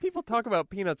talk about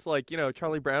Peanuts like,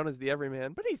 Charlie Brown is the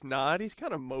everyman, but he's not. He's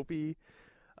kind of mopey.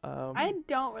 I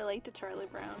don't relate to Charlie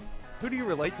Brown. Who do you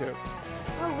relate to?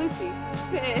 Oh, Lucy.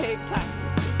 Big time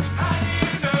Lucy. How do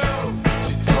you know?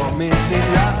 She told me she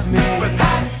loves me. But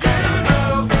how do you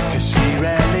know? 'Cause she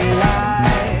rarely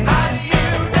lies. How do you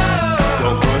know?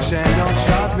 Don't push and don't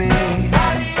shove me.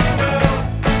 How do you know?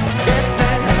 It's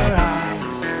in her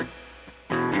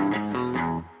eyes.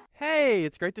 Hey,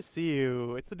 it's great to see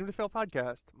you. It's the Do to Fail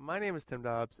podcast. My name is Tim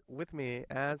Dobbs. With me,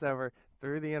 as ever,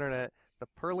 through the internet, the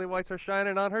pearly whites are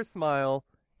shining on her smile.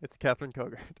 It's Catherine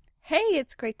Kogert. Hey,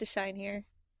 it's great to shine here.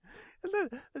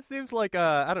 It seems like,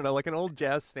 I don't know, like an old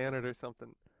jazz standard or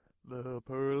something. The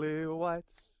pearly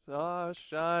whites are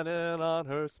shining on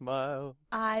her smile.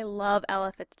 I love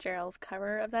Ella Fitzgerald's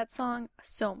cover of that song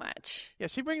so much. Yeah,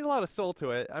 she brings a lot of soul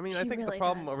to it. I mean, I She think the really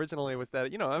problem does. originally was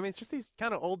that, it's just these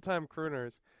kind of old-time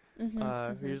crooners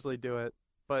who usually do it.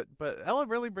 But Ella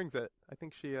really brings it. I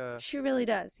think she, She really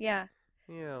does, yeah.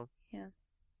 Yeah. Yeah.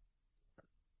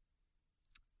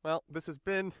 Well, this has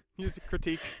been Music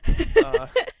Critique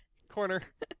Corner.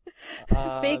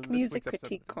 Fake This music week's episode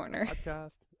critique of the corner.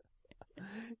 Podcast.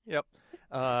 Yep.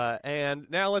 And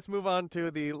now let's move on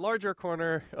to the larger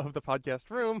corner of the podcast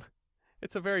room.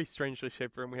 It's a very strangely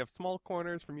shaped room. We have small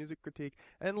corners for music critique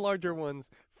and larger ones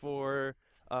for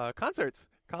concerts.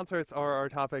 Concerts are our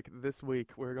topic this week.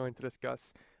 We're going to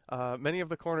discuss many of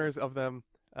the corners of them,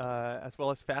 as well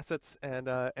as facets and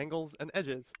angles and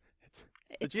edges.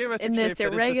 The It's geometric in shape this that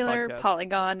is irregular podcast.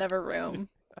 polygon of a room.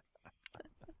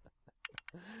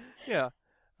 Yeah,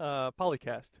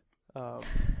 polycast. That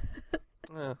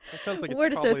sounds like it's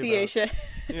Word probably association.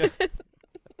 Yeah.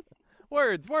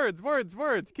 Words.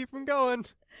 Keep them going.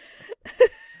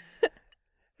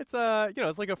 It's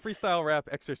it's like a freestyle rap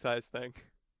exercise thing.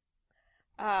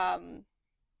 I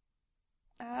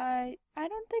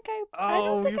don't think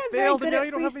Oh, I'm you very failed, good and now at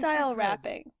you don't have any freestyle street cred.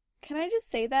 rapping. Can I just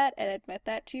say that and admit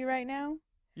that to you right now?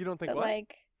 You don't think That what? I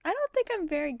don't think I'm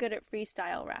very good at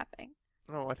freestyle rapping.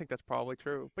 Oh, I think that's probably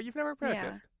true. But you've never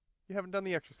practiced. You haven't done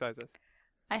the exercises.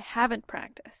 I haven't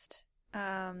practiced.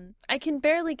 I can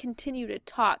barely continue to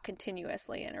talk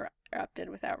continuously interrupted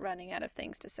without running out of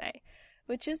things to say,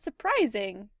 which is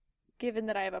surprising given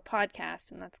that I have a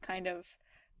podcast, and that's kind of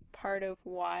part of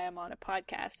why I'm on a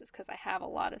podcast, is because I have a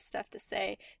lot of stuff to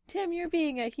say. Tim, you're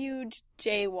being a huge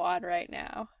J-wad right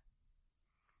now.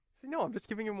 See, no, I'm just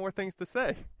giving you more things to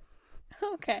say.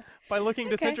 Okay. By looking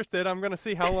Okay. disinterested, I'm going to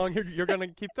see how long you're going to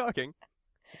keep talking.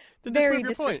 To Very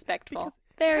disprove your point. disrespectful. Because,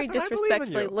 Very Catherine, I believe in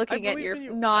disrespectfully you. looking I at your believe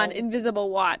in you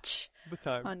non-invisible watch all the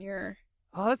time. on your...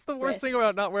 Oh, that's the worst thing wrist.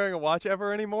 about not wearing a watch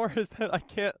ever anymore is that I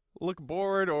can't look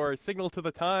bored or signal to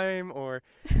the time or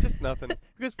just nothing.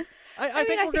 Because I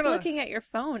think we're gonna. looking at your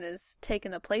phone is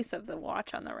taking the place of the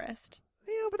watch on the wrist.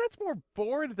 Yeah, but that's more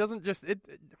bored. It doesn't just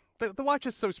the watch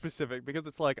is so specific because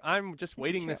it's like I'm just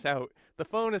waiting true. this out. The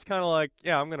phone is kind of like,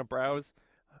 yeah, I'm gonna browse.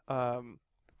 I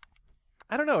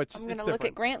don't know. It's just, I'm going to it's look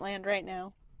at different. Grantland right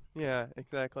now. Yeah,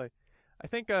 exactly. I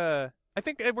think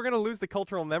we're gonna lose the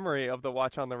cultural memory of the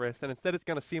watch on the wrist, and instead it's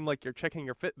gonna seem like you're checking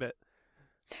your Fitbit.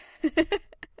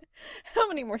 How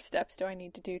many more steps do I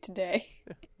need to do today?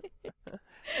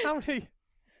 How many?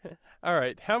 All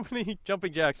right. How many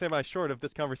jumping jacks am I short of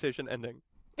this conversation ending?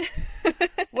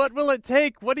 What will it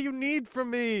take? What do you need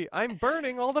from me? I'm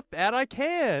burning all the fat I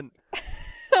can.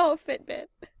 Oh, Fitbit.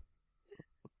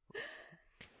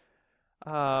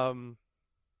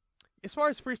 As far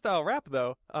as freestyle rap,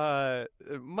 though,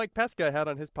 Mike Pesca had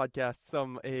on his podcast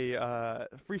some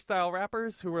freestyle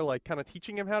rappers who were like kind of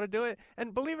teaching him how to do it.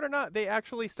 And believe it or not, they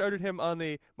actually started him on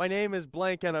the "My name is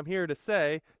blank and I'm here to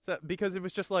say," because it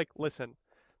was just like, listen,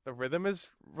 the rhythm is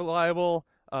reliable.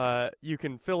 You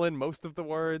can fill in most of the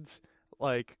words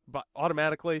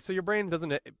automatically, so your brain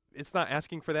it's not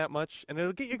asking for that much, and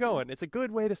it'll get you going. It's a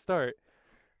good way to start.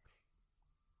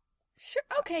 Sure.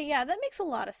 Okay, yeah, that makes a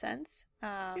lot of sense.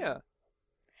 Yeah.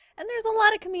 And there's a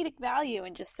lot of comedic value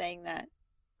in just saying that.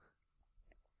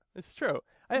 It's true.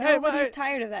 Nobody's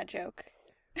tired of that joke.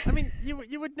 I mean,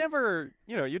 you would never,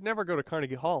 you'd never go to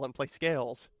Carnegie Hall and play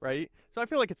scales, right? So I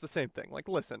feel like it's the same thing. Like,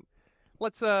 listen,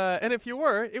 let's, and if you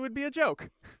were, it would be a joke.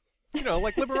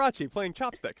 Like Liberace playing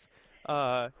chopsticks.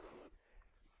 Yeah,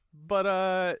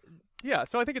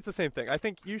 so I think it's the same thing. I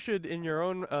think you should, in your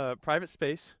own private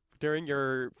space, during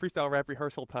your freestyle rap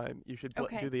rehearsal time, you should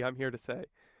Okay. do the "I'm here to say."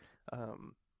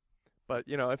 But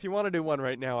if you want to do one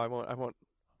right now, I won't.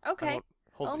 Okay. I won't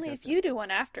hold it Only against if you do one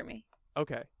after me.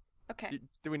 Okay. Okay.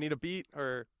 Do we need a beat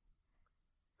or?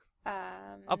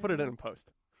 Um, I'll put it in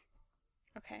post.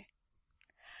 Okay.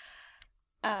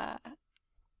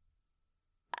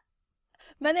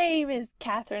 My name is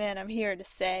Catherine, and I'm here to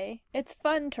say it's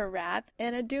fun to rap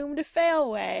in a doomed to fail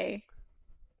way.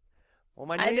 Well,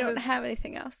 my I name don't is... have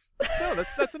anything else. No,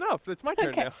 that's enough. It's my turn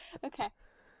Okay. now. Okay.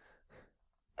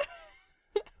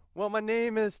 Well, my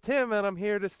name is Tim, and I'm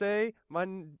here to say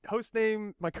my co-host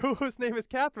name is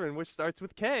Catherine, which starts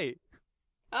with K.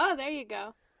 Oh, there you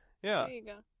go. Yeah. There you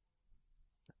go.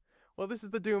 Well, this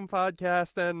is the Doom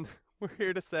Podcast, and we're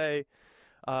here to say,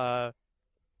 You're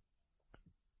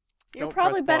don't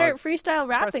probably press better at pause. freestyle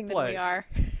rapping than play. we are.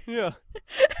 yeah.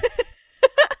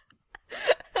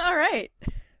 All right.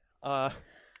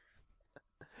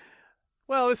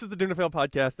 Well, this is the Doom to Fail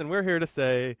Podcast, and we're here to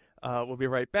say we'll be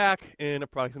right back in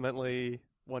approximately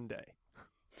one day.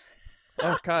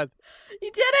 Oh God,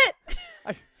 You did it!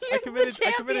 I You're committed. the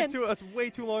I committed champion. to us way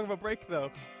too long of a break,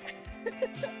 though.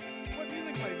 What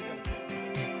music plays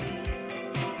again?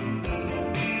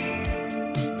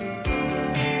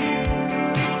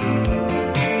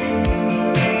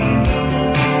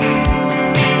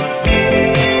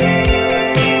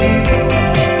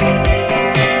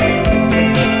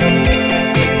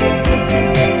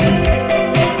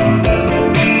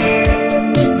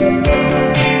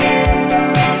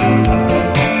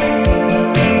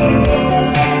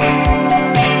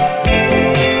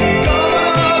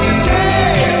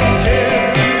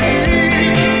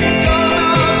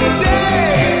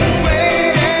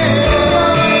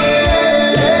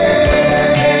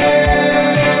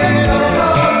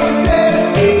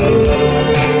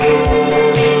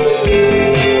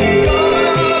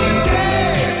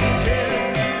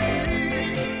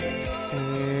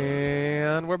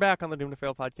 And we're back on the Doom to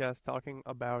Fail podcast talking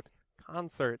about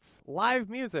concerts, live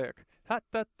music. Da,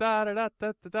 da, da, da, da,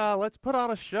 da, da, da. Let's put on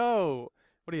a show.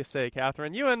 What do you say,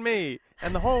 Catherine? You and me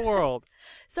and the whole world.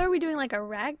 So are we doing like a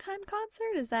ragtime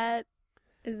concert? Is that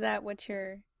what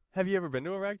you're... Have you ever been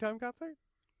to a ragtime concert?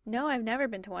 No, I've never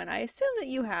been to one. I assume that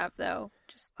you have, though,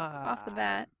 just off the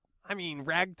bat. I mean,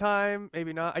 ragtime,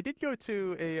 maybe not. I did go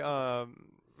to a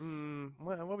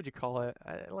what would you call it?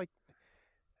 Like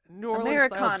New Orleans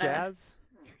Americana. style jazz.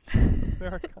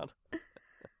 Americana.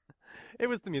 It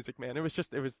was the Music Man. It was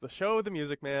the show The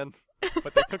Music Man,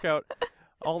 but they took out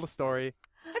all the story.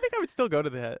 I think I would still go to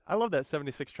that. I love that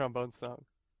 76 trombone song.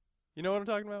 You know what I'm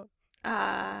talking about?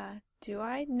 Do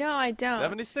I? No, I don't.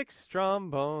 76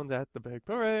 trombones at the big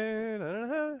parade. I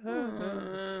don't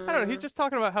know. He's just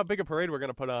talking about how big a parade we're going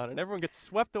to put on, and everyone gets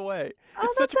swept away. Oh,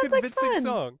 It's that such a sounds like convincing fun.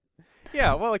 song.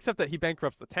 Yeah, well, except that he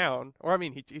bankrupts the town. Or, I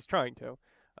mean, he's trying to.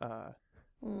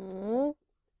 Mm.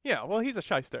 Yeah, well, he's a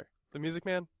shyster. The Music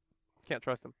Man. Can't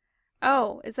trust him.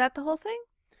 Oh, is that the whole thing?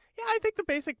 Yeah, I think the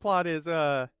basic plot is,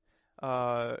 town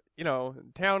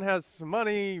has some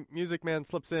money, Music Man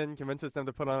slips in, convinces them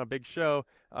to put on a big show,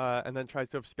 and then tries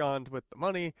to abscond with the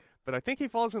money. But I think he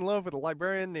falls in love with a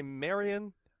librarian named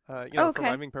Marion, for Okay.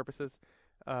 rhyming purposes.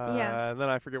 And then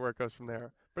I forget where it goes from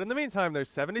there. But in the meantime, there's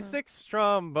 76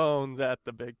 trombones at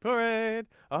the big parade,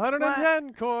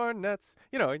 110 cornets,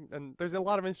 and there's a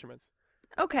lot of instruments.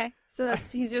 Okay, so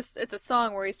it's a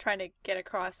song where he's trying to get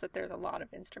across that there's a lot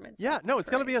of instruments. Yeah, at no, this it's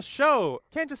going to be a parade. show.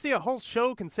 Can't you see a whole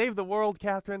show can save the world,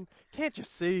 Catherine? Can't you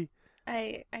see?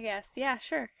 I guess, yeah,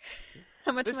 sure.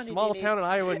 How much This money small do you town need? in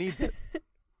Iowa needs it.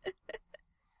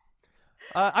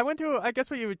 I went to, I guess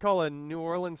what you would call a New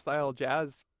Orleans-style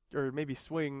jazz or maybe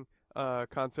swing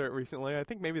concert recently. I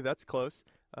think maybe that's close.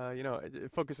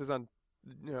 It focuses on,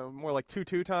 more like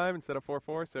 2/2 time instead of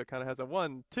 4/4, so it kind of has a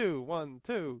 1/2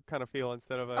 1/2 kind of feel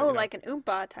instead of a. Oh, like an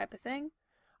oompa type of thing?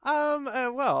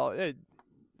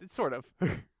 It's sort of.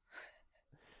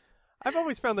 I've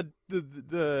always found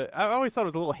I always thought it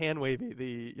was a little hand wavy.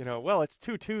 It's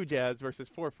 2/2 jazz versus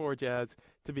 4/4 jazz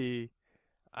to be,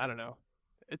 I don't know.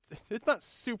 It's not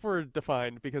super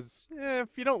defined because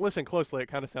if you don't listen closely, it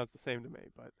kind of sounds the same to me.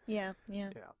 But Yeah.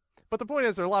 but the point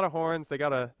is, there are a lot of horns. They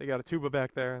got a tuba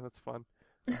back there. That's fun,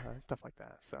 stuff like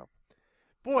that. So,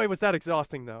 boy, was that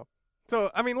exhausting though. So,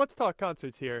 I mean, let's talk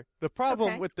concerts here. The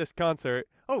problem Okay. with this concert.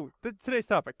 Oh, today's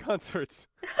topic: concerts.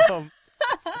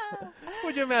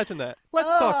 Would you imagine that? Let's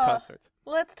talk Oh. concerts.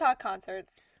 Let's talk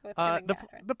concerts with Tim and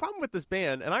Catherine. The problem with this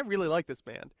band, and I really like this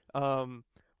band,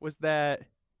 was that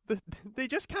they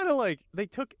just kind of they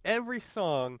took every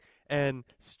song and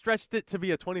stretched it to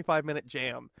be a 25-minute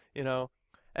jam,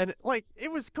 and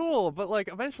it was cool, but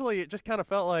eventually it just kind of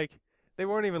felt like they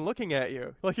weren't even looking at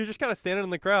you. Like you're just kind of standing in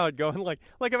the crowd going like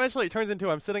eventually it turns into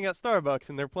I'm sitting at Starbucks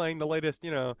and they're playing the latest,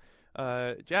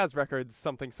 jazz records,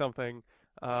 something.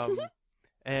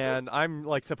 And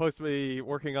I'm supposed to be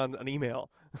working on an email.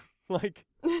 It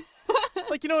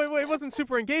wasn't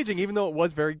super engaging even though it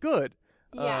was very good.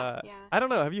 Yeah. I don't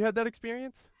know. Have you had that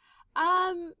experience?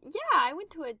 Yeah, I went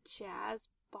to a jazz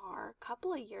bar a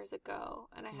couple of years ago,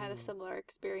 and I had a similar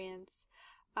experience.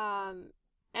 And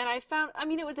I found, I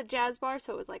mean, it was a jazz bar,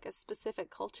 so it was like a specific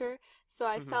culture. So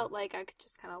I felt like I could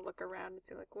just kind of look around and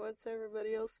see, like, what's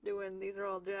everybody else doing? These are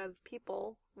all jazz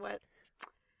people. What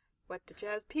do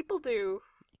jazz people do?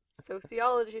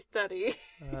 Sociology study.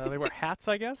 They wear hats,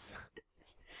 I guess.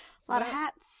 A lot of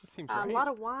hats. Seems A right. lot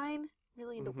of wine.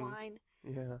 Really into wine.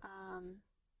 Yeah.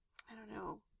 I don't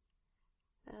know.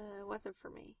 It wasn't for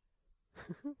me.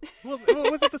 Well,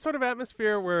 was it the sort of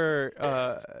atmosphere where,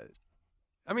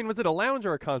 I mean, was it a lounge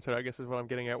or a concert, I guess is what I'm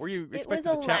getting at? Were you expected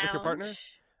to chat with your partner?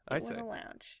 It was a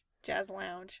lounge. Jazz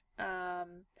lounge.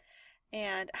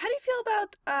 And how do you feel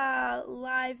about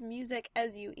live music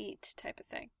as you eat type of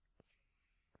thing?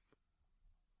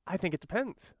 I think it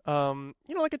depends.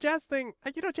 Like a jazz thing,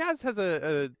 jazz has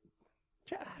I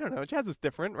don't know, jazz is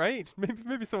different, right?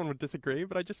 Maybe someone would disagree,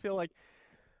 but I just feel like,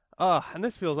 and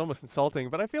this feels almost insulting,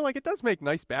 but I feel like it does make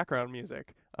nice background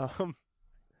music.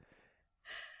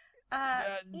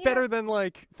 Better than,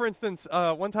 like, for instance,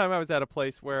 one time I was at a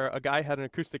place where a guy had an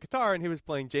acoustic guitar and he was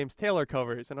playing James Taylor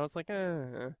covers, and I was like,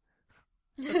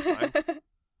 that's fine.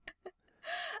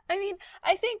 I mean,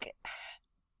 I think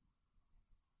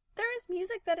there is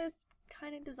music that is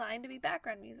kind of designed to be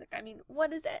background music. I mean,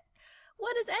 what is it?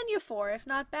 What is Enya for if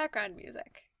not background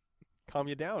music? Calm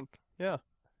you down. Yeah.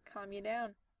 Calm you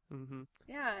down. Mm-hmm.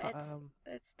 Yeah,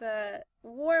 it's the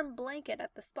warm blanket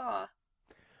at the spa.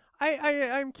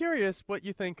 I'm curious what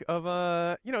you think of,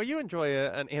 you enjoy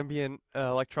an ambient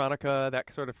electronica,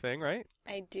 that sort of thing, right?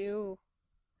 I do.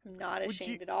 I'm not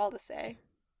ashamed at all to say.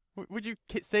 Would you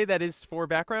say that is for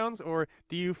backgrounds, or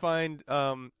do you find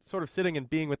sort of sitting and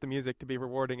being with the music to be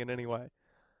rewarding in any way?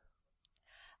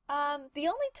 The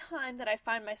only time that I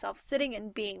find myself sitting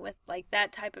and being with, like,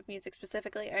 that type of music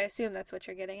specifically, I assume that's what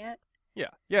you're getting at. Yeah,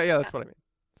 that's what I mean.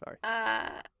 Sorry.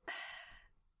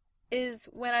 Is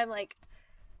when I'm, like,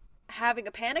 having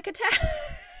a panic attack.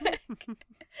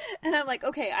 And I'm like,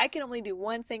 okay, I can only do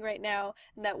one thing right now,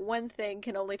 and that one thing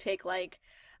can only take, like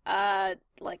a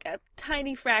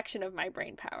tiny fraction of my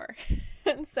brain power.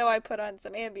 And so I put on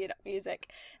some ambient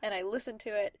music, and I listen to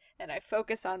it, and I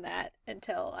focus on that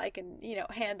until I can,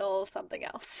 handle something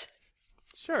else.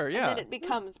 Sure, yeah. And then it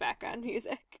becomes background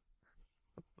music.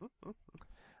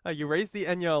 You raised the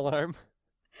Enya alarm.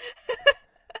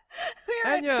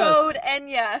 We're at code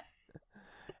Enya.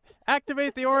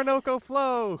 Activate the Orinoco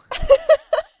flow.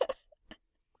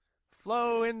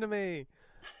 Flow into me.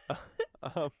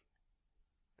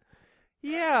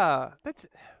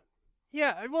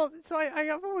 Well, so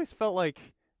I've always felt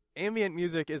like ambient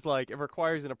music is like, it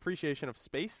requires an appreciation of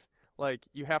space. Like,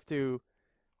 you have to,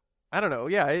 I don't know,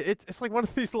 yeah, it's like one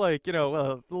of these, like,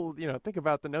 think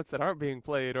about the notes that aren't being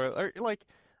played, or like,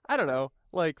 I don't know,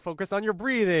 like, focus on your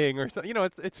breathing, or something.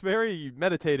 It's very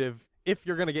meditative, if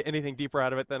you're going to get anything deeper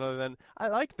out of it other than, I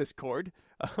like this chord,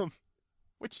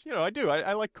 which, I do.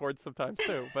 I like chords sometimes,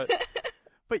 too, but,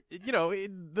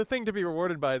 the thing to be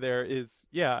rewarded by there is,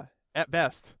 yeah, at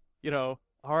best,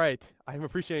 all right, I'm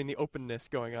appreciating the openness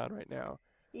going on right now.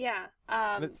 Yeah.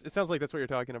 And it sounds like that's what you're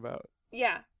talking about.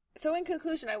 Yeah. So in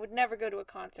conclusion, I would never go to a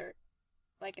concert,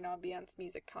 like an ambiance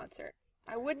music concert.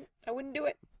 I wouldn't do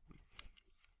it.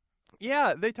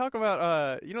 Yeah, they talk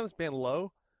about, this band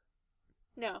Low?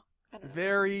 No, I don't know.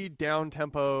 Very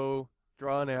down-tempo,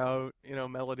 drawn out,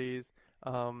 melodies.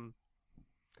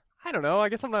 I don't know. I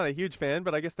guess I'm not a huge fan,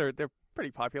 but I guess they're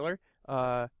pretty popular.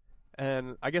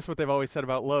 And I guess what they've always said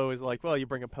about Low is like, well, you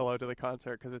bring a pillow to the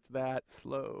concert because it's that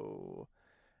slow.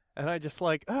 And I just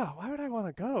like, why would I want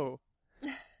to go?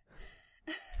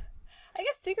 I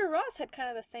guess Sigur Rós had kind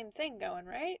of the same thing going,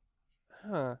 right?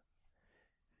 Huh.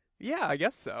 Yeah, I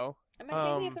guess so. Am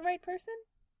I thinking of the right person?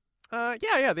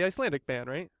 Yeah, the Icelandic band,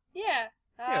 right? Yeah.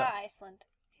 Yeah. Iceland.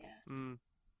 Yeah.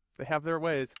 They have their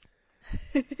ways.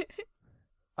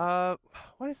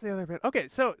 What is the other band? Okay,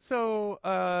 so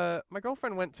my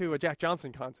girlfriend went to a Jack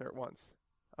Johnson concert once.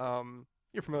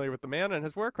 You're familiar with the man and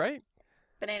his work, right?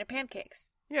 Banana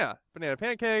Pancakes. Yeah, Banana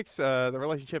Pancakes, the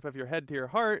relationship of your head to your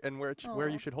heart, and where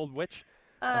you should hold which.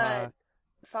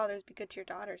 Fathers, be good to your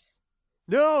daughters.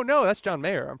 No, that's John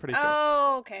Mayer, I'm pretty sure.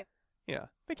 Oh, okay. Yeah,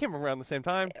 they came around the same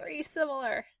time. Very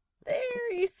similar.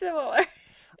 Very similar.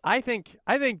 I think,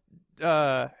 a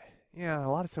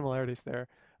lot of similarities there.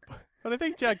 But I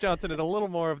think Jack Johnson is a little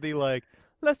more of the, like,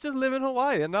 let's just live in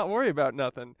Hawaii and not worry about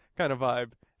nothing kind of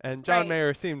vibe. And John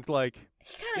Mayer seemed like,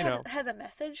 he kind of has a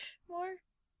message more.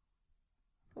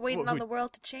 Waiting on the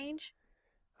world to change.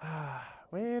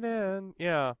 Waiting.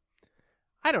 Yeah.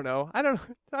 I don't know.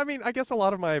 I mean, I guess a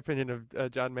lot of my opinion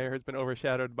of John Mayer has been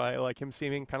overshadowed by, like, him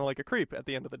seeming kind of like a creep at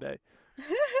the end of the day.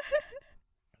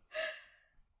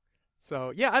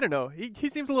 So yeah, I don't know. He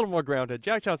seems a little more grounded.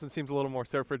 Jack Johnson seems a little more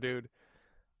surfer dude.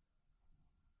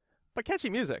 But catchy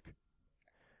music.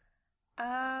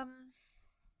 Let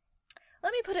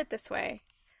me put it this way.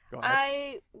 Go ahead.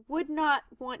 I would not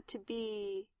want to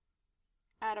be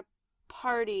at a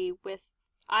party with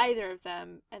either of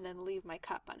them and then leave my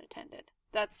cup unattended.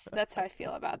 That's how I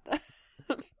feel about them.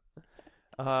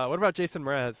 What about Jason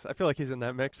Mraz? I feel like he's in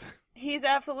that mix. He's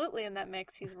absolutely in that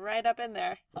mix. He's right up in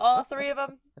there. All three of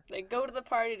them, they go to the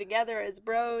party together as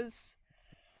bros.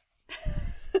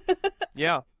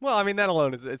 Yeah. Well, I mean, that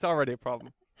alone it's already a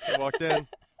problem. They walked in,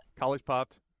 college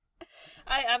popped.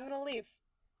 I'm gonna leave.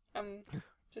 I'm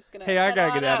just gonna. Hey, I head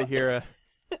gotta on get out of here.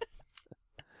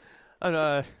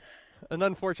 An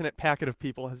unfortunate packet of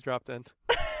people has dropped in.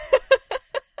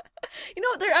 You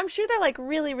know, I'm sure they're like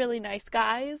really, really nice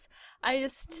guys. I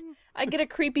get a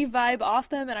creepy vibe off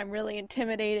them, and I'm really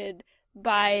intimidated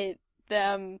by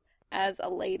them as a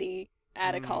lady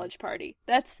at a college party.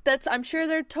 That's. I'm sure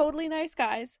they're totally nice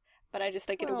guys, but I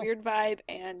get a weird vibe,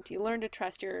 and you learn to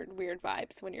trust your weird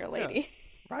vibes when you're a lady.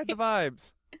 Yeah. Ride the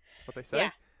vibes. That's what they say.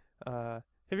 Yeah.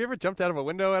 Have you ever jumped out of a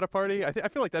window at a party? I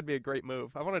feel like that'd be a great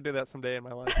move. I want to do that someday in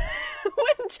my life.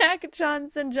 When Jack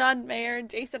Johnson, John Mayer, and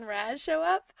Jason Mraz show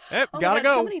up. Yep, oh gotta my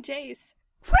God, go. So many J's.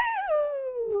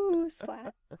 Woo!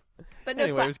 Splat. But no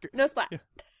Anyway, splat. No splat.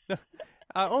 Yeah.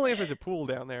 Only if there's a pool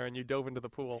down there and you dove into the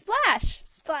pool. Splash!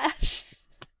 Splash!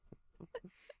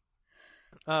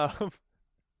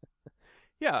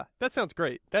 Yeah, that sounds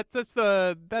great. That's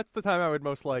the time I would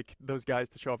most like those guys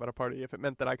to show up at a party if it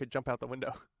meant that I could jump out the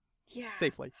window. Yeah.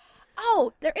 Safely.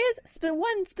 Oh, there is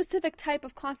one specific type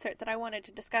of concert that I wanted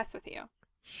to discuss with you.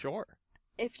 Sure.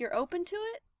 If you're open to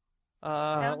it.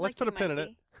 Let's put a pin in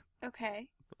it. Okay.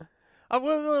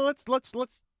 Well, let's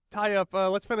tie up.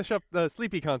 Let's finish up the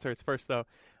Sleepy concerts first, though.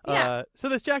 Yeah. So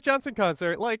this Jack Johnson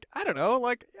concert, like, I don't know,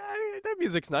 like that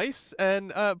music's nice,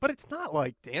 and but it's not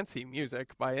like dancey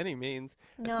music by any means.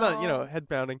 No. It's not head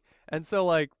pounding, and so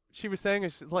like she was saying,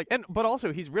 it's like, but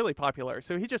also he's really popular,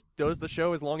 so he just does the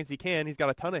show as long as he can. He's got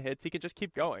a ton of hits. He can just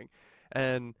keep going,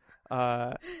 and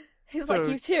he's so, like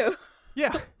you too.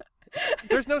 Yeah.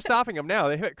 There's no stopping him now.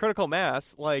 They hit critical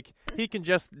mass. Like, he can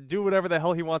just do whatever the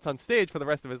hell he wants on stage for the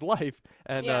rest of his life,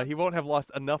 and he won't have lost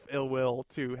enough ill will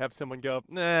to have someone go,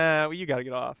 nah, well, you gotta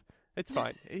get off. It's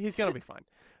fine. He's gonna be fine.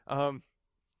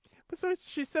 But so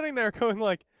she's sitting there going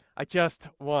like, I just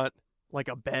want like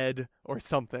a bed or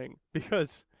something,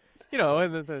 because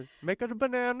and then make it a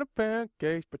banana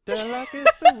pancakes, pretend like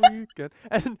it's the weekend.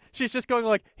 And she's just going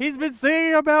like, he's been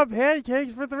singing about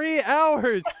pancakes for 3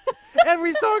 hours.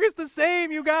 Every song is the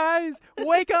same, you guys.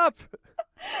 Wake up.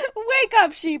 Wake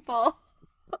up, sheeple.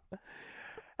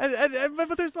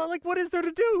 But there's not, like, what is there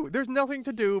to do? There's nothing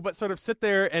to do but sort of sit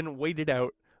there and wait it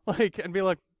out. Like, and be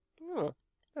like, oh,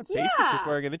 that bassist is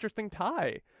wearing an interesting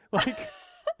tie. Like...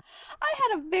 I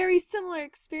had a very similar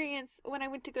experience when I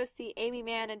went to go see Amy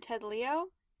Mann and Ted Leo.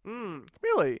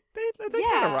 Really? They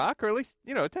kind of rock, or at least,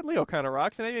 Ted Leo kind of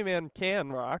rocks, and Amy Mann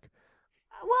can rock.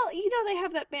 Well, they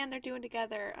have that band they're doing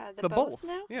together, the Both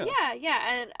now. Yeah,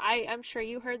 and I'm sure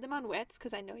you heard them on Wits,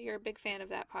 because I know you're a big fan of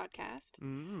that podcast.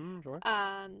 Sure.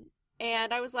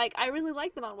 And I was like, I really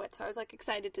like them on Wits, so I was like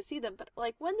excited to see them, but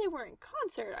like when they were in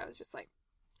concert, I was just like,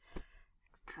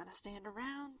 kind of stand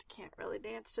around, can't really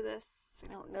dance to this,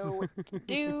 I don't know what to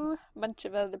do. Bunch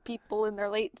of other people in their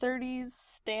late 30s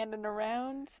standing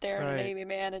around staring at Amy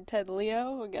Mann and Ted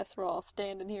Leo. I guess we're all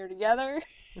standing here together.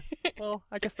 Well,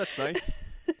 I guess that's nice.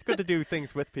 It's good to do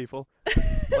things with people,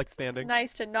 like standing. It's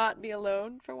nice to not be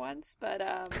alone for once, but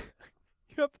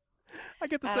Yep, I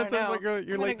get the sense that like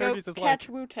your late 30s is like catch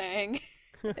Wu-Tang.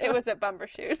 It was at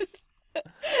Bumbershoot.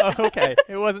 Oh, okay,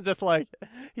 it wasn't just like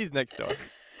he's next door.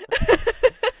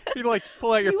 You like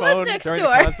pull out your He was phone next during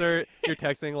door. the concert. You're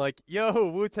texting like,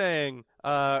 "Yo, Wu-Tang,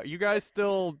 you guys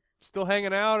still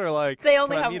hanging out, or like They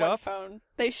only can I have meet one up?" phone.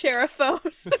 They share a phone.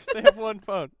 They have one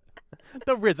phone.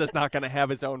 The RZA's not gonna have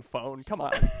his own phone. Come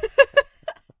on.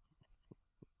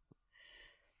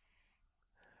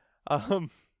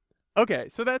 Okay,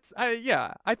 so that's I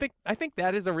think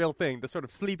that is a real thing. The sort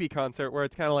of sleepy concert where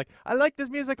it's kind of like, I like this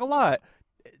music a lot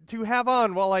to have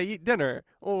on while I eat dinner,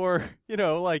 or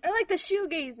like, I like the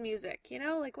shoegaze music.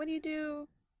 Like what do you do?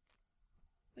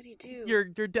 What do you do?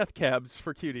 your death cabs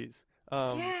for cuties.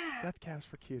 Yeah. Death cabs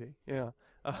for cutie. Yeah.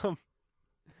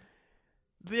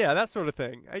 Yeah, that sort of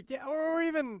thing. Or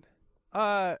even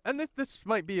and this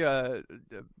might be a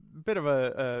bit of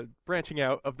a branching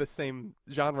out of the same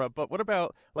genre, but what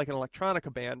about like an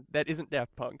electronica band that isn't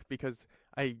Daft Punk? Because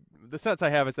the sense I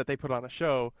have is that they put on a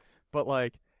show, but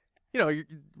like you're So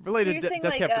related you're to saying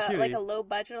Death Cab for Cutie. like a low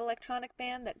budget electronic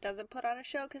band that doesn't put on a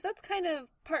show? Because that's kind of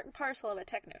part and parcel of a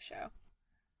techno show,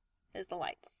 is the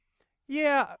lights.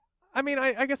 Yeah, I mean,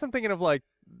 I guess I'm thinking of like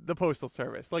the Postal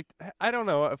Service. Like, I don't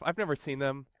know, I've never seen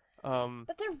them.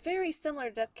 But they're very similar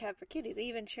to Death Cab for Cutie. They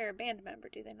even share a band member,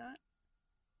 do they not?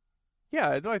 Yeah,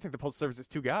 I think the Postal Service is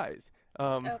two guys.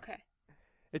 Okay.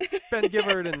 It's Ben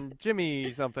Gibbard and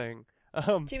Jimmy something.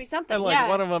 Jimmy something. And like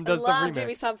one of them does the remix.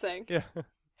 Jimmy something. Yeah.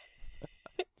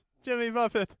 Jimmy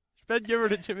Buffett. Ben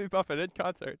Gibbard and Jimmy Buffett in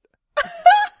concert.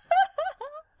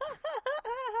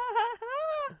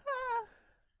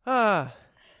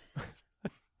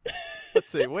 Let's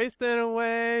see. Wasting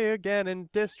away again in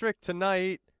District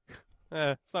tonight.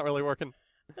 It's not really working.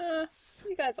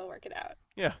 You guys will work it out.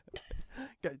 Yeah.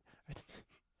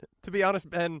 To be honest,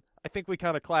 Ben, I think we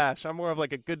kind of clash. I'm more of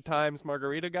like a good times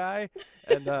margarita guy,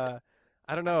 and I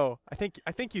don't know. I think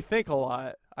you think a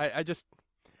lot. I just,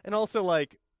 and also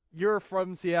like you're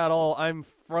from Seattle, I'm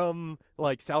from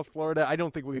like South Florida. I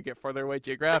don't think we could get further away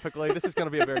geographically. This is going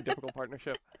to be a very difficult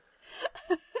partnership.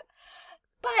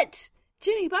 But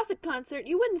Jimmy Buffett concert,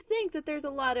 you wouldn't think that there's a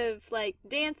lot of like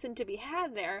dancing to be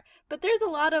had there, but there's a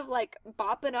lot of like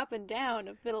bopping up and down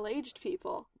of middle-aged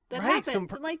people. That Right,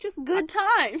 happens, and like just good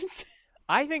times.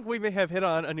 I think we may have hit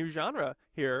on a new genre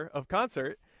here of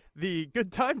concert, the good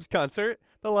times concert.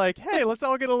 They're like, hey, let's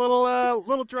all get a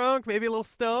little drunk, maybe a little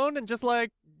stoned, and just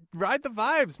like ride the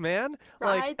vibes, man.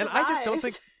 Ride the I just don't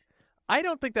vibes. I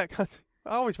don't think that concert.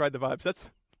 I always ride the vibes.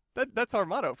 That's our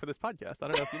motto for this podcast. I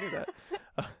don't know if you knew that.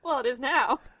 Well, it is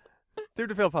now. Through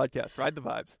to Phil podcast, ride the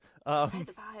vibes. Ride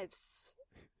the vibes.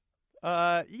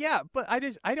 Yeah, but I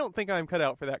don't think I'm cut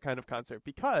out for that kind of concert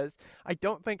because I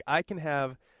don't think I can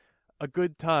have a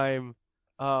good time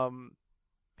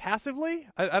passively.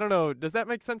 I don't know. Does that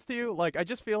make sense to you? Like, I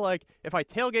just feel like if I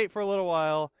tailgate for a little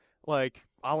while, like,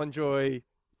 I'll enjoy,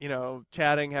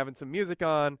 chatting, having some music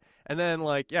on, and then,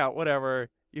 like, yeah, whatever.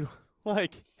 You,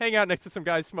 like, hang out next to some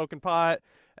guys smoking pot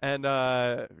and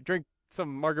drink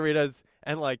some margaritas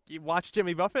and, like, you watch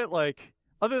Jimmy Buffett, like,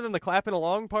 other than the clapping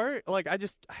along part, like, I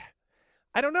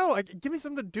don't know. Give me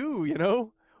something to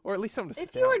do, or at least something to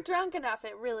If sit you were down. drunk enough,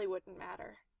 it really wouldn't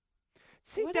matter.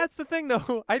 See, would that's the thing,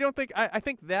 though. I don't think I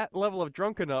think that level of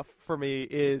drunk enough for me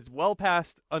is well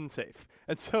past unsafe,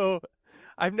 and so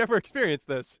I've never experienced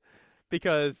this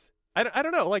because I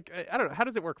don't know. Like, I don't know. How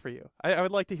does it work for you? I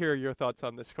would like to hear your thoughts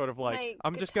on this. Sort of like, My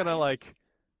I'm good just gonna times. like,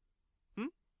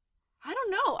 I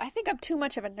don't know. I think I'm too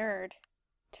much of a nerd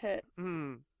to.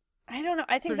 hmm. I don't know.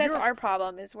 I think So that's you're- our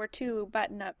problem is we're two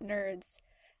button-up nerds,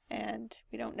 and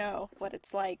we don't know what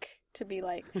it's like to be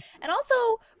like. And also,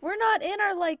 we're not in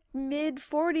our like mid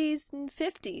 40s and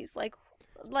 50s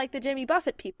like the Jimmy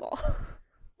Buffett people.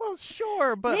 Well,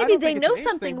 sure, but I Maybe don't they think it's know an age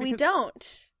something thing we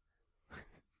because-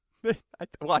 don't.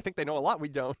 Well, I think they know a lot we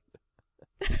don't.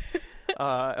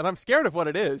 And I'm scared of what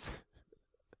it is.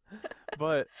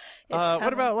 But what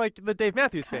coming. about like the Dave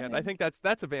Matthews It's Band? I coming. think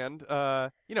that's a band.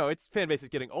 Its fan base is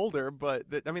getting older, but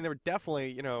there were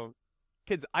definitely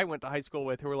kids I went to high school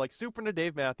with who were like super into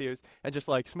Dave Matthews and just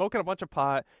like smoking a bunch of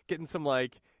pot, getting some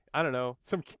like I don't know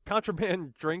some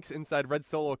contraband drinks inside red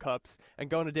Solo cups, and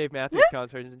going to Dave Matthews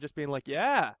concerts and just being like,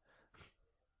 yeah,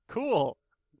 cool,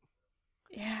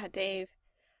 Yeah, Dave.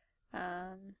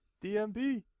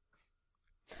 DMB.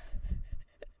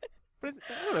 But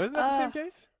I don't know, isn't that the same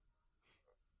case?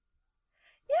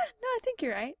 Yeah, no, I think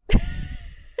you're right.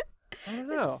 I don't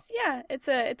know. It's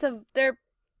they're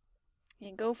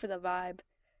you go for the vibe.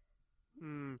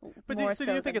 But more do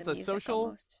so you think than it's the a music social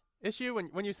almost. issue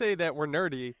when you say that we're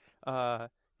nerdy?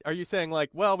 Are you saying like,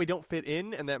 well, we don't fit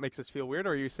in and that makes us feel weird,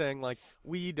 or are you saying like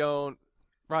we don't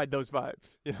ride those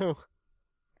vibes?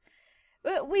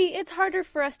 But it's harder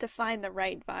for us to find the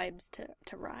right vibes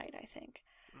to ride, I think.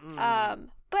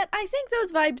 But I think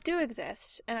those vibes do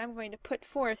exist, and I'm going to put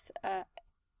forth an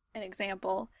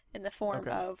example in the form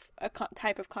Okay. of a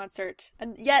type of concert,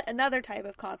 and yet another type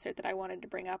of concert that I wanted to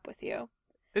bring up with you.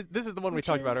 This is the one we Which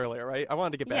talked about is- earlier, right? I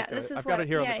wanted to get back to this it. is I've got what- it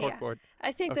here on yeah, the yeah. corkboard.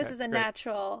 I think this Okay, is a great.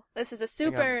 this is a on.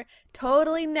 super,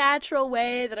 totally natural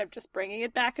way that I'm just bringing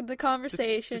it back into the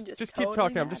conversation. Just totally keep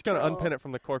talking. I'm just going to natural. unpin it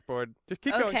from the corkboard. Just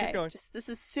keep going. Keep going. This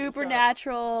is super got it.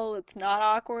 natural. It's not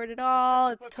awkward at all.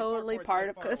 It's put the totally corkboard part so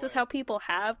of. far This is away. how people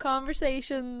have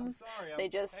conversations. Sorry, They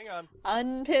just hang on.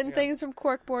 unpin on. things from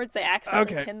corkboards. They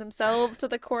accidentally Okay. pin themselves to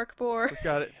the corkboard. We've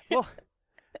got it. Well,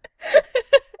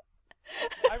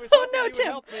 I was Oh, hoping no, you would Tim.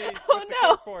 help me Oh, with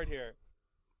no. the corkboard here.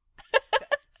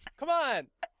 Come on.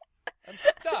 I'm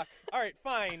stuck. All right,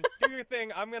 fine. Do your thing.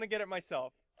 I'm going to get it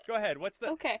myself. Go ahead. What's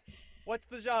the Okay.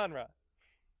 genre?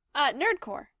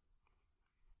 Nerdcore.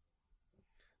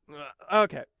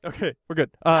 Okay, we're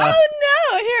good. Oh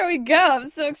no! Here we go. I'm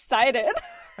so excited.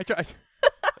 I tried.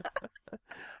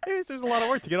 There's a lot of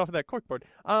work to get off of that corkboard.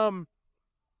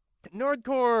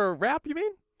 Nerdcore rap, you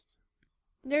mean?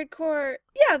 Nerdcore,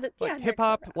 yeah, Like yeah, hip nerdcore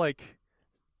hop, rap. like.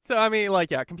 So I mean,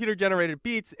 like, yeah, computer generated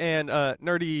beats and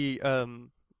nerdy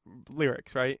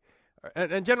lyrics, right?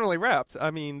 And generally raps.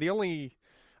 I mean,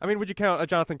 would you count a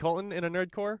Jonathan Colton in a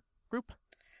nerdcore group?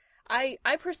 I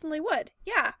personally would.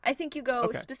 Yeah, I think you go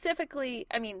Okay. specifically.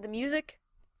 I mean, the music.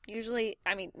 Usually,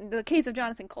 I mean, in the case of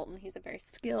Jonathan Colton, he's a very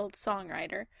skilled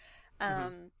songwriter.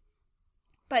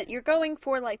 But you're going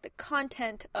for like the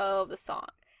content of the song,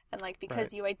 and like because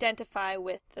Right. you identify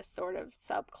with the sort of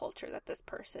subculture that this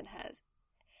person has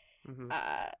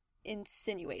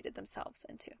insinuated themselves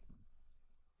into.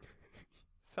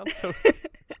 Sounds so.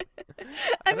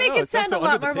 I don't make know, it it sounds sound a so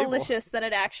lot under more the table. malicious than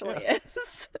it actually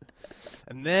is.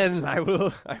 And then I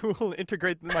will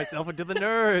integrate myself into the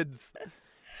nerds.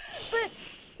 But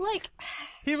like,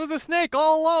 He was a snake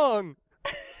all along.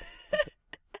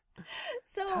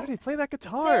 so How did he play that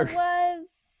guitar? there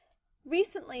was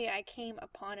recently I came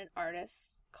upon an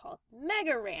artist called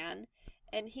Mega Ran,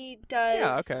 and he does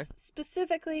Yeah, okay.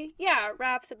 specifically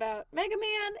raps about Mega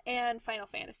Man and Final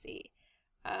Fantasy.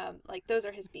 Like those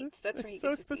are his beats. That's where he So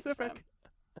gets his beats from. specific.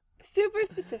 Super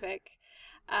specific.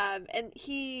 And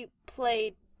he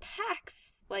played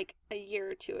PAX like a year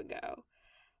or two ago.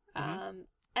 And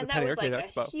The that Penny was like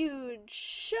Arcade a Expo. huge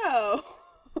show.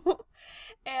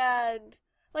 And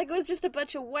like it was just a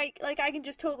bunch of white, like I can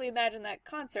just totally imagine that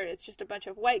concert. It's just a bunch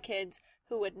of white kids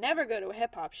who would never go to a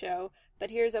hip hop show, but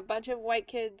here's a bunch of white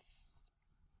kids,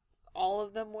 all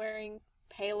of them wearing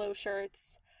Halo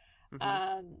shirts,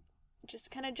 just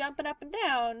kind of jumping up and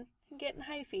down and getting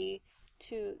hyphy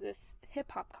to this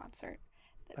hip hop concert.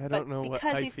 I don't know what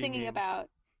because he's hyphy singing means. about,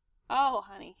 oh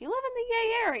honey, you live in the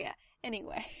Yay area.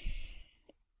 Anyway.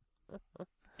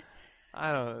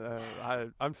 I don't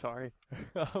know. I'm sorry.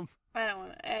 I don't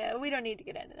want to. We don't need to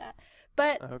get into that.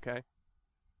 But Okay.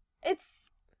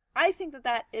 I think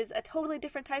that is a totally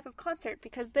different type of concert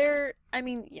because they're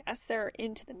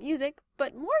into the music,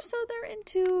 but more so they're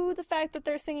into the fact that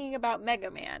they're singing about Mega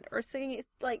Man or singing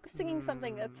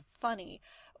something that's funny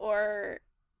or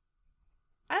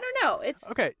I don't know. It's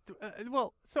Okay.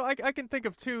 Well, so I can think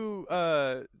of two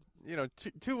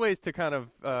ways to kind of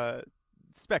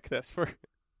spec this for.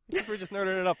 If we're just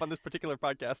nerding it up on this particular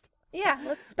podcast. Yeah,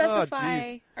 let's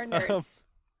specify geez. our nerds.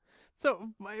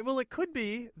 It could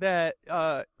be that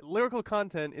lyrical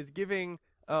content is giving,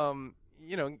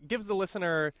 gives the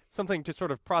listener something to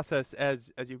sort of process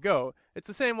as you go. It's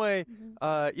the same way,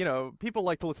 people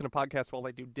like to listen to podcasts while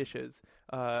they do dishes.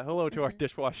 Hello to our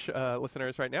dishwash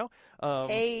listeners right now.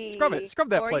 Hey, scrub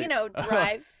that or plate.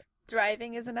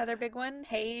 driving is another big one.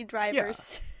 Hey,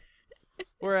 drivers.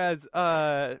 Whereas,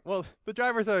 the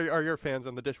drivers are your fans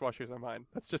and the dishwashers are mine.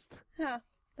 That's just. Yeah,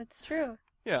 that's true.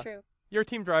 Yeah. It's true. You're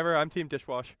team driver, I'm team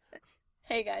dishwash.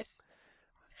 Hey guys,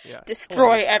 Yeah.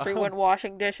 destroy Hold on. everyone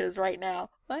washing dishes right now.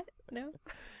 What? No.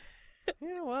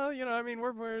 Yeah, well,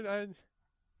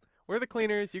 we're the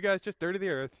cleaners. You guys just dirty the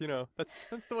earth.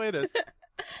 That's the way it is.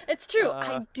 It's true.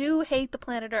 I do hate the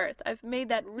planet Earth. I've made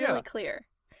that really Yeah. clear.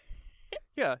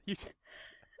 Yeah,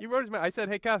 you wrote I said,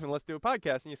 hey, Catherine, let's do a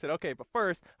podcast. And you said, okay, but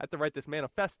first, I have to write this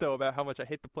manifesto about how much I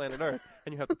hate the planet Earth.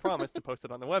 And you have to promise to post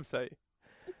it on the website.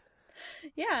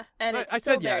 Yeah, and I it's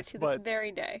still said there yes, to this but-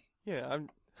 very day. Yeah,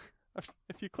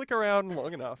 if you click around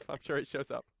long enough, I'm sure it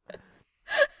shows up.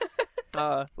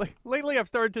 Lately, I've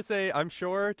started to say I'm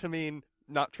sure to mean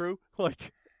not true.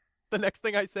 Like, the next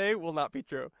thing I say will not be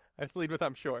true. I just lead with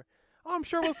I'm sure. Oh, I'm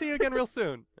sure we'll see you again real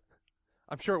soon.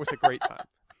 I'm sure it was a great time.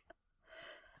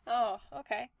 Oh,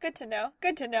 okay. Good to know.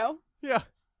 Good to know. Yeah.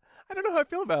 I don't know how I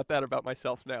feel about that about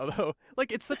myself now, though.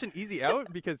 Like, it's such an easy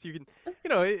out because you can,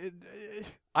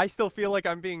 I still feel like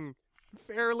I'm being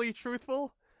fairly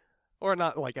truthful. Or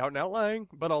not, like, out and out lying,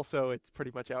 but also it's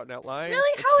pretty much out and out lying.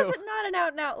 Really? How is it not an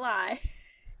out and out lie?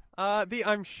 The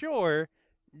I'm sure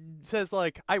says,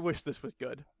 like, I wish this was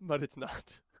good, but it's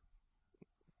not.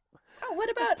 Oh,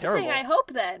 what about terrible. saying I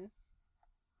hope then?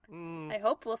 Mm, I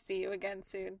hope we'll see you again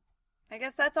soon. I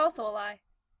guess that's also a lie.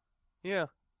 yeah.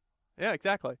 Yeah,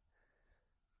 exactly.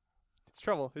 It's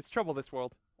trouble. It's trouble, this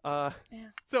world. Yeah.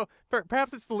 So,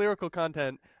 perhaps it's the lyrical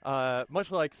content, much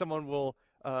like someone will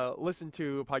listen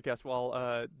to a podcast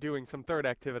while doing some third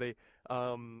activity,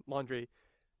 laundry.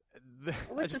 I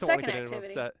What's just the don't want second to get anyone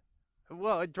activity? upset.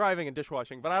 Well, driving and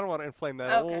dishwashing, but I don't want to inflame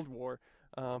that Okay. old war.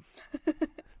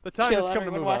 The time Kill has come to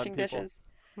everyone move washing on, people. dishes.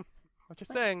 I'm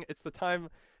just saying, it's the time.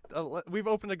 We've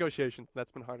opened negotiations.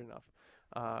 That's been hard enough.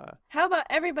 How about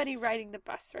everybody riding the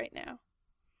bus right now?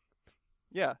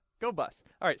 Yeah, go bus.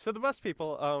 All right, so the bus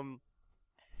people,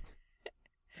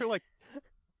 they're like,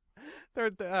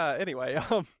 anyway,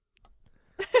 so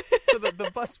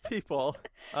the bus people,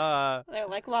 They're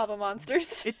like lava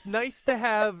monsters. it's nice to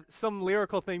have some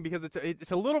lyrical thing because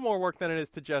it's a little more work than it is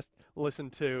to just listen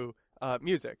to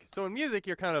music. So in music,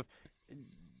 you're kind of,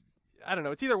 I don't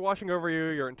know, it's either washing over you,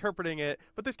 you're interpreting it,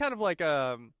 but there's kind of like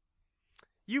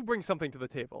you bring something to the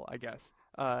table, I guess,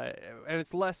 and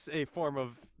it's less a form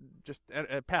of just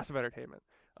a passive entertainment.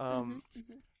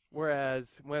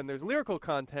 Whereas when there's lyrical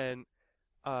content,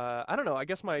 I don't know, I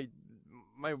guess my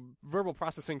verbal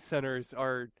processing centers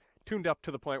are tuned up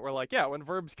to the point where, like, yeah, when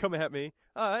verbs come at me,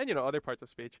 and, you know, other parts of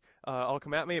speech, all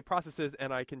come at me, it processes,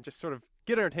 and I can just sort of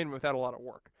get entertainment without a lot of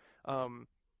work.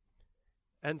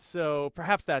 And so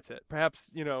perhaps that's it.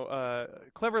 Perhaps, you know,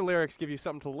 clever lyrics give you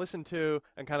something to listen to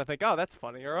and kind of think, oh, that's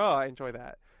funny, or oh, I enjoy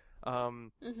that.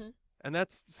 And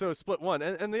that's so split one.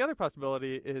 And the other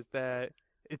possibility is that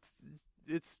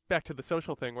it's back to the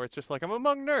social thing where it's just like, I'm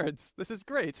among nerds. This is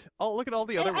great. Oh, look at all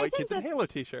the other white kids in Halo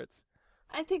t-shirts.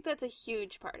 I think that's a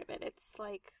huge part of it. It's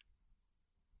like,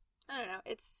 I don't know.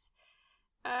 It's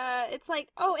like,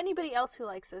 oh, anybody else who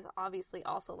likes this obviously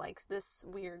also likes this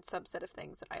weird subset of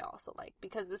things that I also like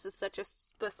because this is such a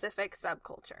specific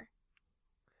subculture.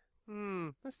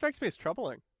 That strikes me as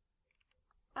troubling.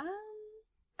 I mean,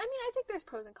 I think there's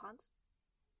pros and cons.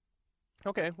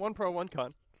 Okay, one pro, one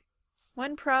con.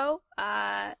 One pro,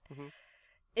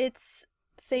 it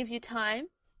saves you time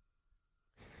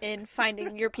in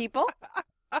finding your people.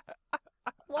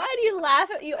 Why do you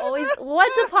laugh at you always?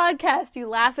 What's a podcast? You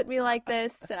laugh at me like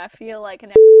this, and I feel like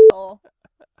an asshole.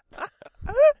 I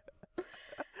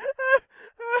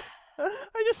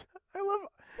love.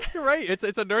 You're right. It's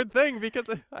a nerd thing because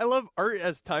I love art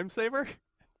as time saver.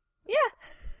 Yeah.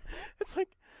 It's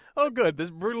like, oh, good.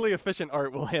 This brutally efficient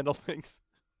art will handle things.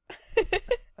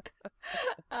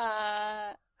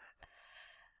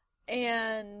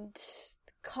 And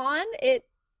con, it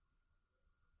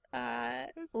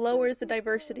lowers the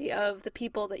diversity of the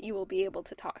people that you will be able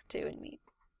to talk to and meet.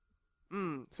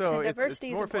 So it's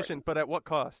more efficient, but at what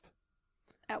cost?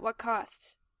 At what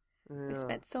cost? Yeah. We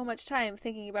spent so much time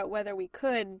thinking about whether we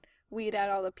could weed out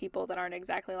all the people that aren't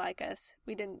exactly like us.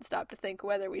 We didn't stop to think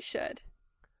whether we should.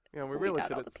 Yeah, we really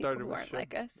should have started with should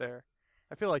like us. There.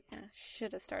 I feel like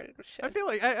should have started with should. I feel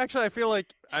like the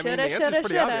answer's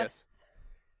pretty obvious.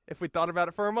 If we thought about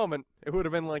it for a moment, it would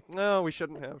have been like, no, we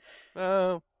shouldn't have.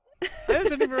 No, I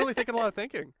didn't even really think a lot of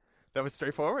thinking. That was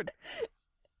straightforward.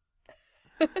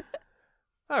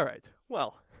 All right.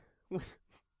 Well,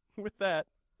 with that,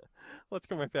 let's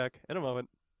come right back in a moment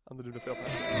on the Doom to Fail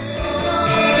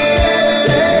podcast.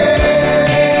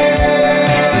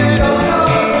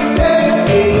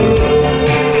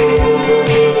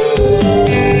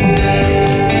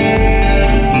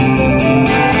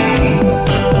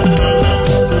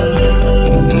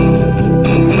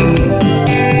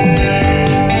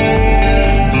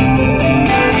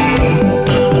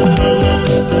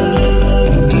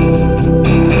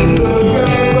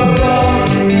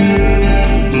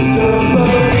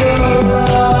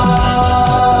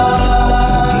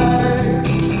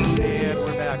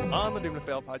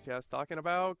 Podcast talking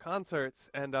about concerts,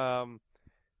 and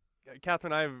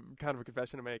Catherine, I have kind of a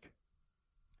confession to make.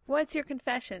 What's your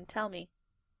confession? Tell me.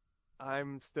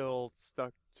 I'm still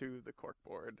stuck to the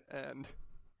corkboard, and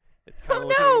it's kind of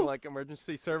looking like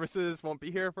emergency services won't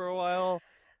be here for a while.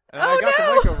 And I got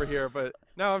the mic over here, but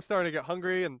now I'm starting to get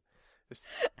hungry, and this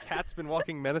cat's been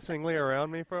walking menacingly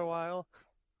around me for a while.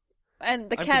 And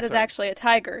the cat is actually a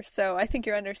tiger, so I think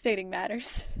you're understating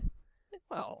matters.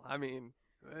 Well, I mean,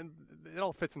 it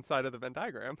all fits inside of the Venn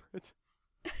diagram.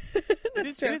 True. It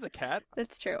is a cat.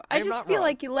 That's true. I just feel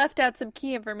like you left out some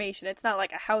key information. It's not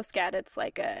like a house cat. It's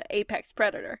like a apex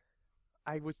predator.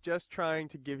 I was just trying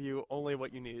to give you only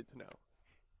what you needed to know.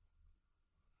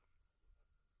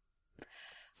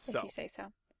 If you say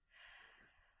so.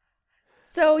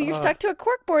 So you're stuck to a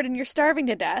corkboard and you're starving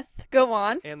to death. Go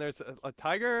on. And there's a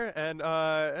tiger, and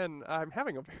I'm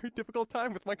having a very difficult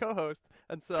time with my co-host.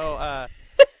 And so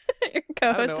your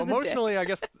co-host I don't know, emotionally,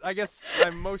 I guess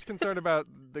I'm most concerned about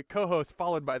the co-host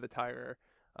followed by the tiger.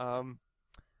 And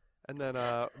then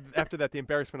after that, the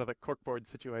embarrassment of the corkboard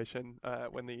situation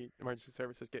when the emergency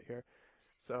services get here.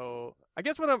 So I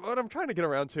guess what I'm trying to get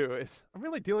around to is I'm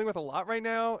really dealing with a lot right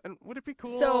now. And would it be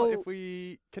cool if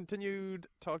we continued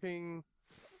talking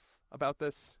about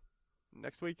this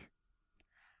next week?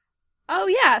 Oh,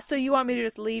 yeah. So you want me to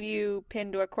just leave you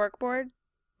pinned to a corkboard?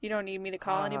 You don't need me to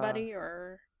call anybody,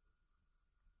 or...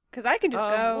 Because I can just go.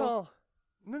 Well,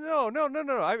 No.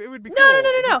 It would be No, cool no. if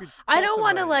you could I call don't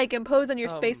want to somebody. impose on your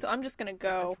space, so I'm just gonna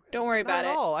go. Don't worry Not about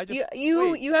at it. all. I just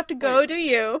You wait, have to go. wait. Do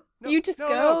you? No, You just no,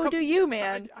 go. come- Do you,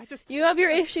 man? I just You have your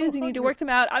I'm so issues. You need to hungry. work them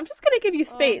out. I'm just gonna give you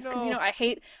space because no.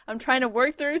 I'm trying to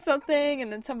work through something,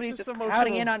 and then somebody's Just just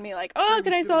crowding in emotional. on me like, "Oh,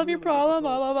 can I solve your problem?"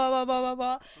 Blah blah blah blah blah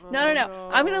blah. No.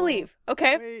 I'm gonna leave.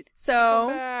 Okay. Wait, come So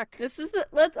back. this is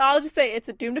I'll just say it's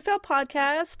a Doomed to Fail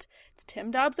podcast. It's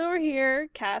Tim Dobbs over here,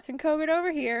 Catherine Kogert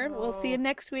over here. We'll see you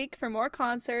next week for more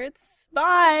concerts.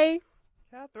 Bye.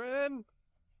 Catherine.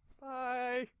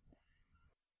 Bye.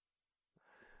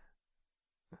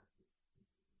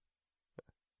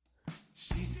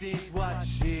 She sees what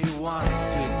she wants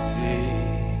to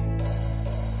see.